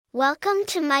Welcome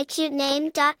to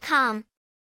mycutename.com.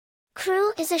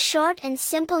 Crew is a short and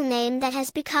simple name that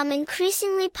has become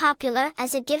increasingly popular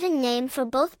as a given name for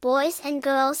both boys and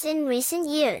girls in recent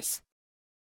years.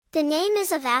 The name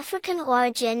is of African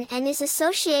origin and is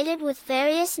associated with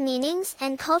various meanings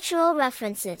and cultural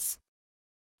references.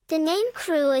 The name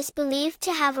Crew is believed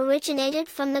to have originated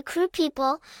from the Kru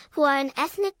people, who are an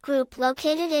ethnic group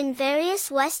located in various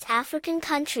West African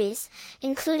countries,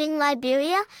 including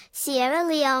Liberia, Sierra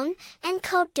Leone, and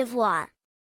Côte d'Ivoire.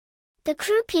 The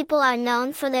Kru people are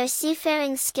known for their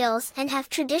seafaring skills and have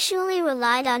traditionally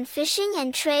relied on fishing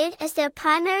and trade as their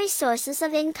primary sources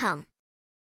of income.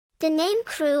 The name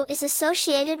Crew is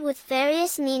associated with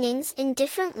various meanings in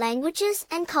different languages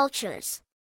and cultures.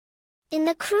 In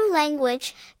the Kru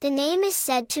language, the name is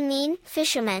said to mean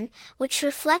fisherman, which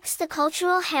reflects the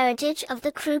cultural heritage of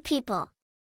the Kru people.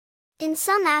 In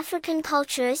some African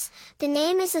cultures, the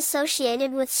name is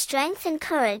associated with strength and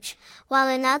courage, while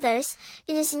in others,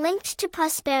 it is linked to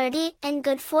prosperity and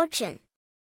good fortune.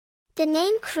 The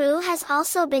name Crew has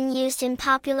also been used in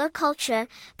popular culture,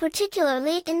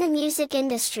 particularly in the music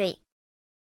industry.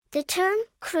 The term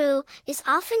crew is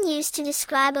often used to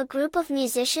describe a group of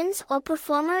musicians or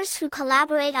performers who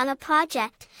collaborate on a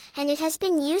project, and it has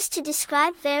been used to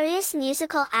describe various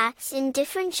musical acts in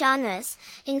different genres,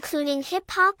 including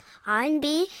hip-hop,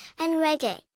 R&B, and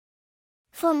reggae.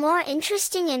 For more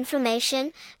interesting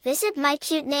information, visit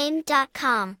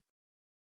mycutename.com.